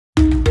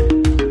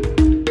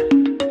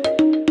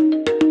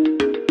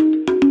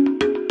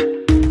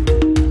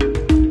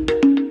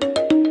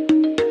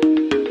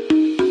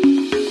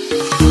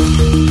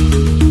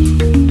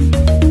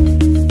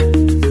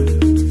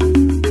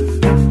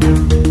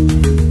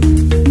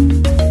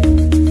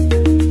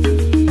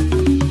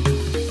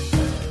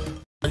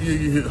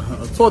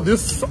So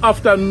this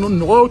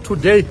afternoon or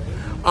today,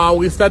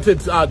 we started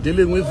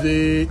dealing with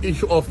the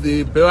issue of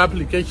the bail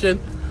application.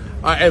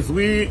 As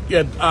we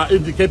had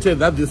indicated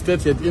that the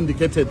state had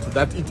indicated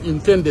that it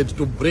intended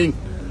to bring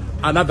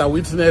another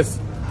witness.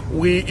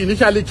 We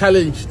initially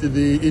challenged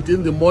it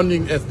in the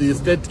morning as the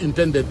state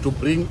intended to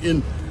bring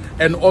in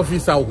an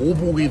officer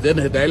whom we then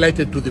had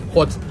highlighted to the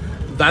court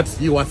that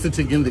he was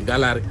sitting in the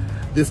gallery.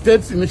 The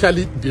state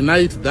initially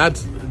denied that.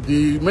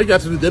 The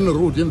magistrate then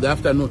ruled in the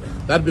afternoon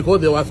that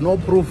because there was no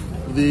proof,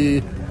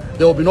 there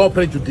will be no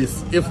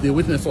prejudice if the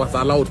witness was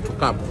allowed to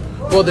come.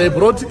 So they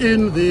brought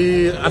in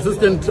the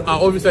assistant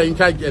officer in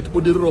charge at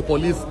Kudiriro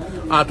Police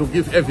to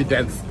give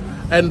evidence.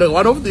 And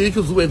one of the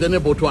issues we were then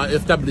able to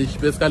establish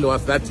basically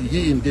was that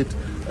he indeed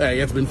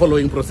has been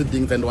following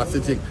proceedings and was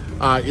sitting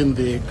in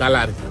the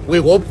gallery. We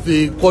hope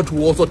the court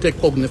will also take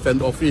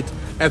cognizance of it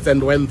as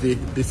and when the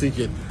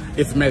decision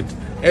is made.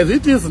 As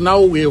it is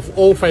now, we have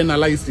all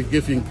finalized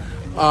giving,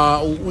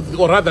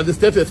 or rather the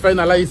state has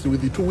finalized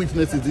with the two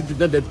witnesses it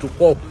intended to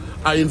call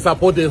in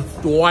support as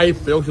to why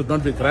bail should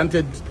not be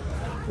granted.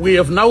 We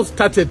have now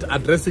started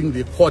addressing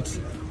the court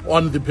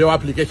on the bail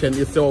application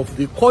itself.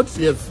 The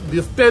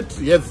state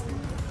has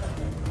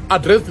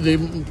addressed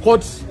the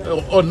court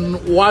on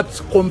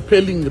what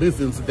compelling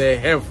reasons they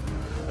have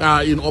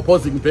in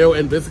opposing bail,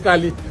 and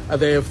basically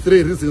they have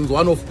three reasons.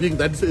 One of being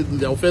that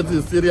the offense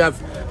is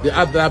serious, the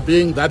other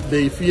being that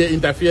they fear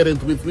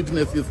interference with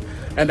witnesses,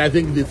 and I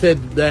think the third,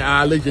 they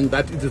are alleging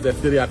that it is a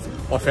serious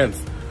offense.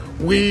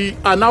 We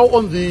are now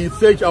on the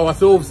stage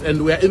ourselves,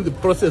 and we are in the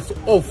process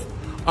of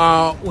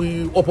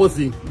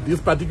opposing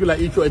this particular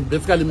issue and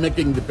basically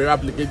making the bail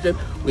application.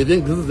 We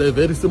think this is a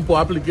very simple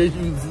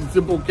application,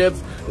 simple case.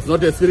 It's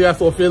not a serious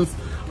offense.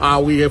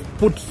 We have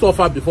put so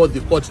far before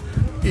the court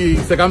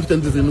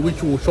circumstances in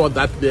which will show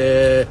that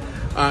there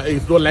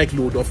is no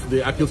likelihood of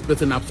the accused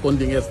person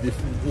absconding, as the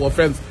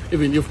offense,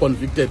 even if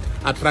convicted,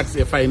 attracts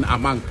a fine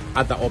among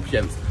other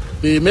options.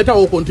 The matter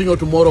will continue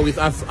tomorrow with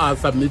us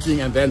submitting,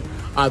 and then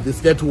the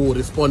state will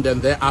respond,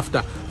 and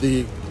thereafter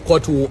the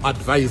court will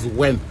advise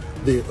when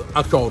the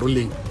actual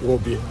ruling will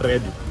be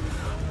ready.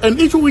 An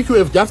issue which we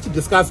have just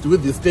discussed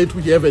with the state,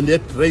 which we haven't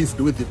yet raised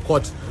with the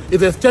court,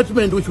 is a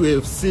statement which we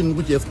have seen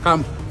which has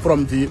come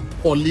from the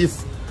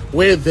police,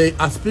 where they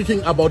are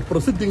speaking about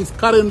proceedings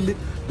currently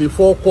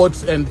before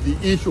courts and the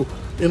issue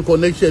in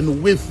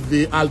connection with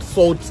the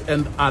assault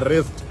and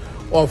arrest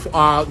of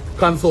our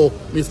counsel,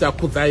 Mr.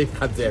 Kudzai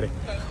Kadzere.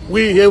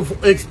 We have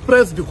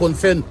expressed the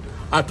concern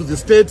to the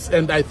states,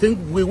 and I think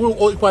we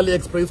will equally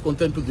express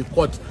concern to the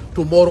court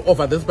tomorrow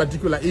over this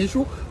particular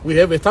issue. We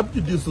have a sub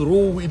judice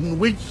rule in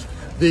which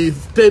the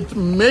state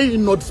may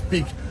not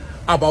speak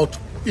about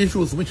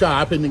issues which are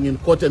happening in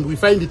court, and we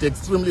find it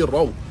extremely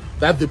wrong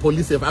that the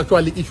police have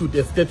actually issued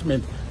a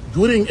statement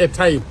during a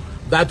time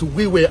that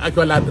we were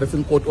actually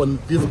addressing court on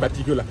this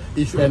particular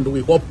issue, and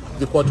we hope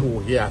the court will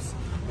hear us.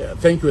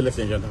 Thank you, ladies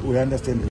and gentlemen. We understand.